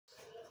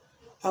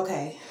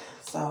Okay,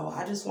 so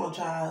I just want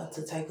y'all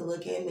to take a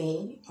look at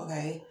me,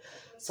 okay?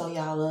 So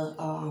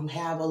y'all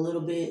have a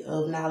little bit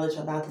of knowledge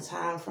about the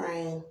time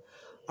frame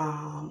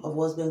of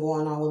what's been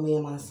going on with me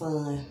and my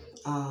son.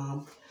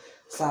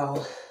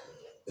 So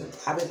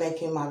I've been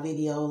making my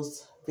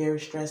videos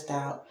very stressed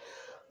out,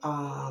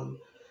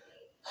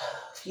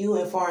 few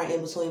and far and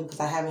in between because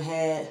I haven't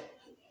had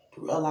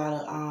a lot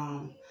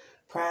of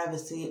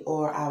privacy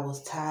or I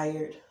was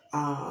tired.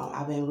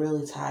 I've been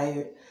really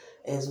tired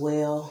as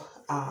well.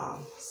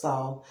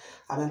 So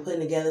I've been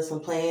putting together some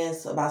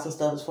plans about some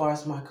stuff as far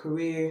as my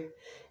career.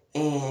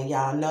 And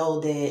y'all know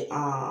that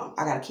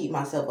I got to keep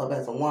myself up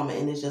as a woman.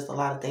 And it's just a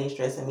lot of things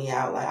stressing me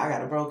out. Like I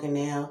got a broken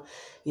nail,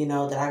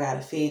 that I got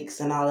to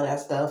fix and all of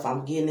that stuff.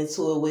 I'm getting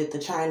into it with the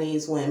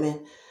Chinese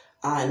women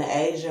and the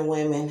Asian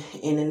women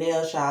in the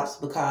nail shops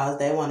because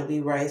they want to be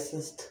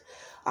racist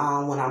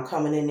when I'm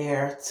coming in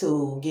there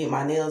to get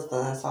my nails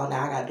done. So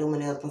now I got to do my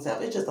nails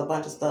myself. It's just a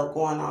bunch of stuff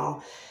going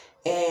on.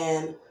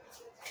 And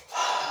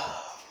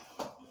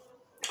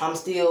I'm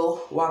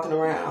still walking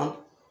around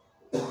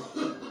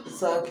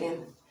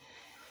sucking.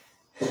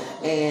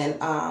 And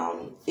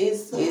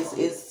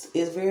it's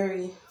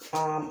very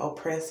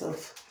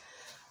oppressive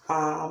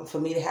for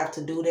me to have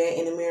to do that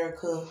in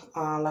America.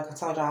 Like I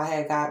told you, I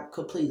had got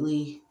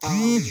completely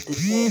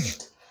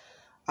detached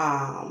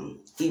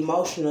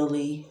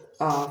emotionally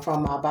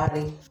from my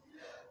body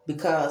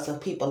because of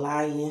people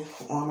lying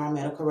on my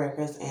medical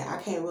records, and I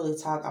can't really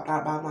talk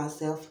about by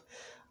myself.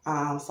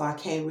 So I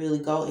can't really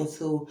go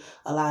into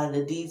a lot of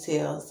the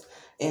details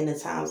and the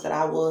times that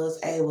I was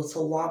able to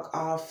walk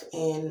off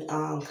and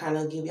kind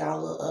of give y'all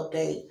a little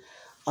update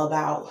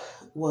about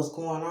what's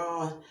going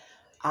on.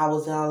 I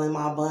was all in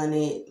my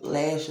bonnet,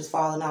 lashes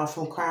falling off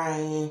from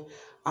crying,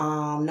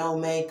 no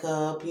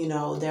makeup.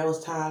 There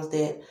was times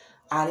that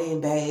I didn't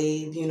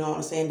bathe, what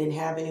I'm saying, didn't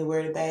have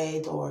anywhere to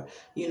bathe or,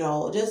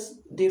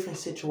 just different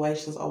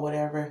situations or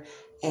whatever.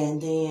 And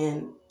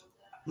then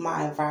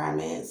my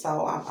environment.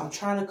 So I'm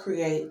trying to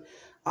create,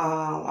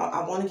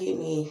 I want to get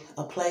me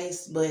a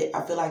place, but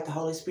I feel like the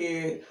Holy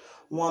Spirit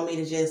want me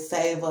to just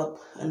save up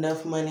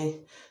enough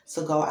money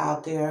to go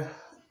out there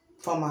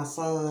for my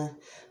son.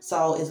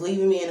 So it's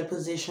leaving me in a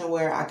position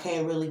where I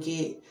can't really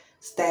get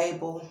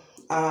stable.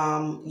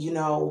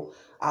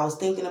 I was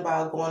thinking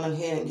about going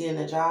ahead and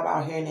getting a job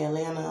out here in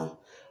Atlanta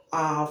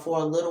for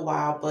a little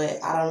while,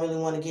 but I don't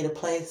really want to get a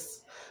place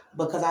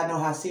because I know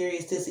how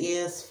serious this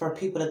is for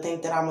people to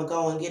think that I'm going to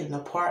go and get an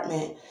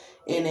apartment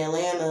in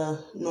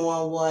Atlanta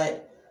knowing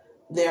what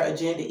their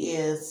agenda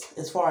is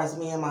as far as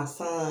me and my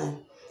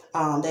son.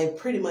 They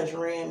pretty much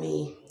ran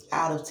me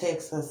out of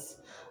Texas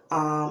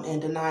and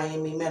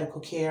denying me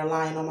medical care,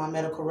 lying on my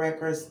medical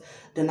records,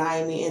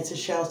 denying me into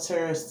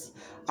shelters,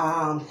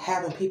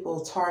 having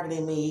people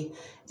targeting me,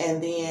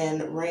 and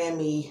then ran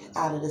me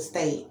out of the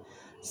state.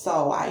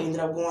 So I ended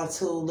up going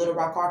to Little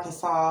Rock,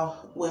 Arkansas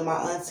with my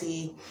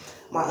auntie.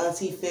 My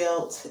auntie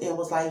felt and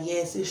was like,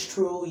 yes, it's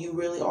true, you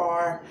really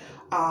are.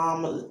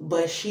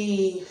 But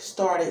she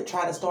tried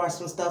to start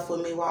some stuff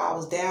with me while I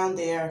was down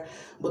there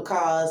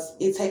because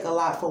it take a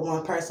lot for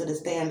one person to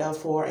stand up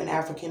for an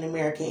African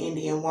American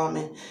Indian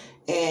woman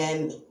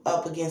and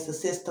up against a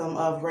system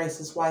of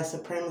racist white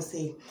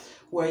supremacy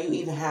where you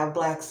even have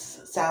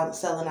blacks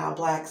selling out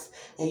blacks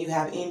and you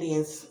have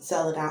Indians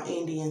selling out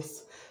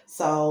Indians.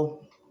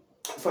 So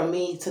for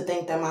me to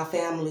think that my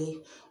family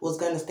was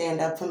going to stand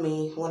up for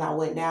me when I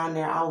went down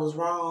there, I was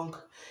wrong.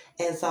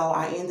 And so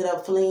I ended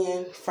up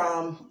fleeing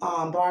from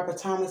Barbara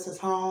Thomas's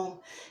home,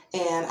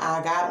 and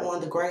I got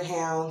on the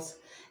Greyhounds,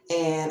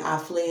 and I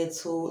fled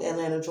to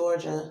Atlanta,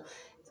 Georgia,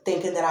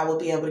 thinking that I would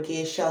be able to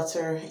get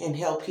shelter and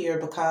help here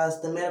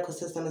because the medical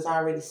system is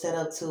already set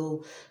up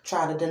to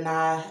try to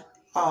deny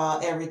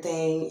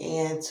everything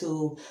and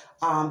to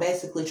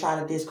basically try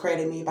to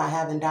discredit me by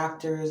having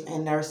doctors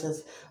and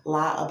nurses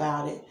lie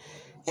about it.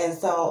 And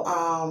so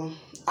I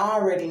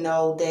already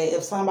know that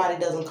if somebody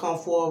doesn't come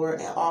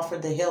forward and offer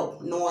the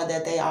help, knowing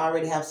that they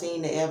already have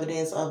seen the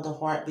evidence of the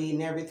heartbeat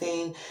and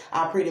everything,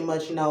 I pretty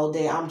much know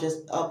that I'm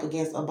just up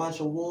against a bunch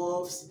of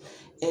wolves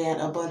and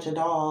a bunch of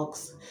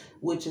dogs,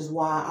 which is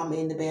why I'm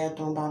in the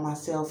bathroom by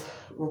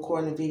myself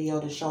recording a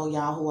video to show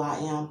y'all who I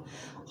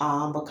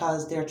am,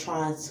 because they're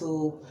trying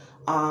to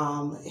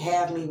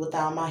have me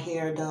without my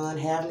hair done,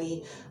 have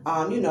me,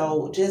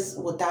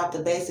 just without the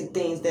basic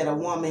things that a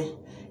woman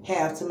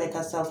have to make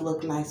herself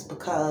look nice,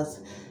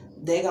 because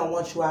they gonna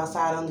want you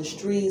outside on the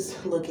streets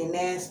looking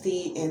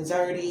nasty and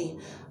dirty,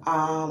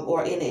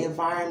 or in an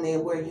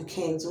environment where you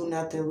can't do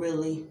nothing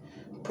really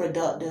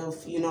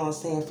productive, for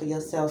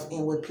yourself,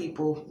 and with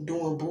people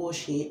doing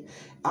bullshit.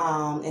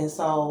 And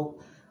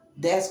so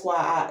that's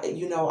why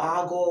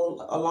I'll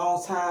go a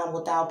long time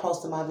without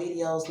posting my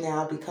videos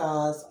now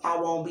because I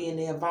won't be in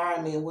the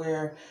environment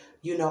where,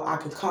 I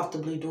can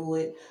comfortably do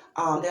it.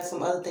 There's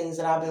some other things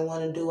that I've been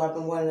wanting to do. I've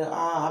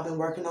been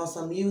working on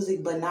some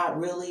music, but not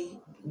really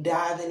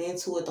diving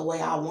into it the way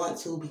I want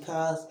to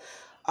because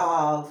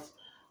of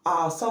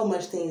so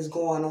much things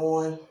going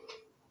on.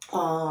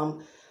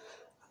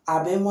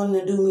 I've been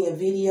wanting to do me a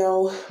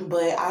video,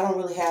 but I don't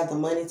really have the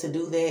money to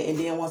do that. And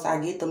then once I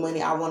get the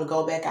money, I want to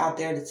go back out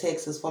there to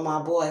Texas for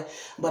my boy.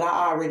 But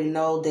I already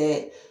know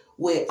that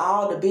with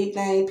all the big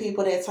name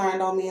people that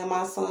turned on me and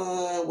my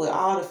son, with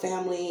all the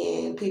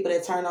family and people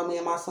that turned on me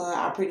and my son,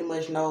 I pretty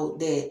much know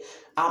that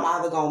I'm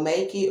either going to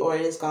make it or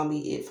it's going to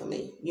be it for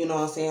me. You know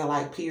what I'm saying?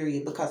 Like,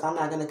 period. Because I'm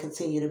not going to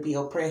continue to be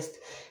oppressed,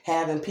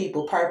 having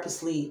people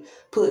purposely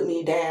put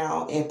me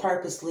down and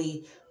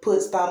purposely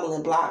put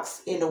stumbling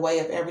blocks in the way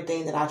of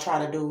everything that I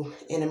try to do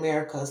in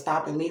America,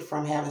 stopping me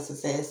from having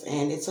success.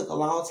 And it took a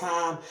long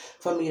time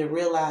for me to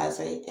realize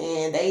it.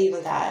 And they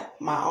even got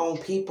my own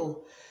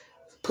people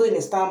putting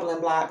stumbling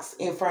blocks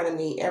in front of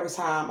me every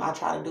time I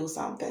try to do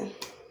something.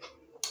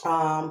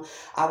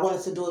 I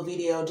wanted to do a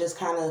video just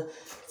kind of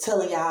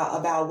telling y'all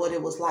about what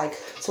it was like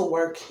to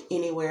work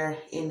anywhere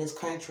in this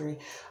country,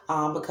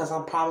 because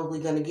I'm probably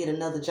going to get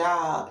another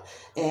job,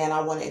 and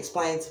I want to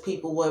explain to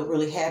people what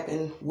really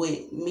happened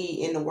with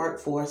me in the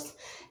workforce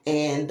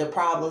and the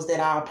problems that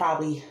I'll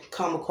probably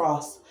come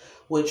across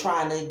with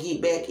trying to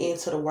get back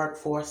into the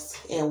workforce,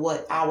 and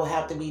what I will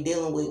have to be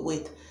dealing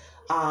with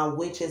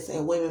witches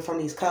and women from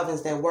these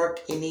covens that work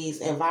in these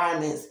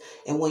environments.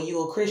 And when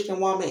you a Christian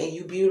woman and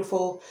you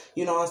beautiful,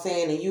 you know what I'm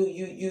saying, and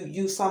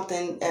you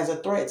something as a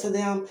threat to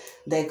them,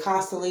 they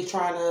constantly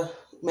trying to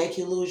make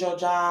you lose your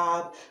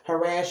job,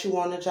 harass you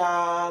on the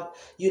job.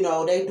 You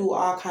know, they do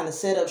all kind of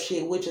setup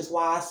shit, which is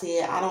why I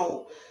said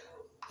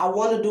I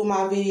want to do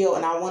my video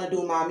and I want to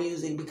do my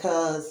music,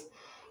 because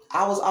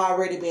I was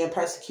already being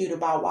persecuted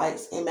by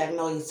whites in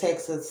Magnolia,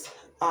 Texas,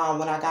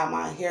 when I got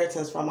my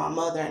inheritance from my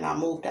mother and I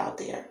moved out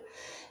there.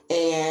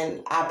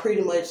 And I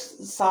pretty much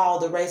saw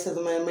the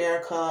racism in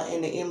America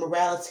and the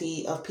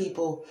immorality of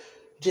people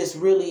just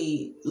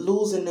really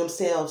losing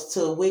themselves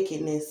to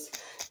wickedness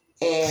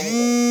and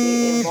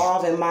it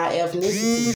involving my ethnicity.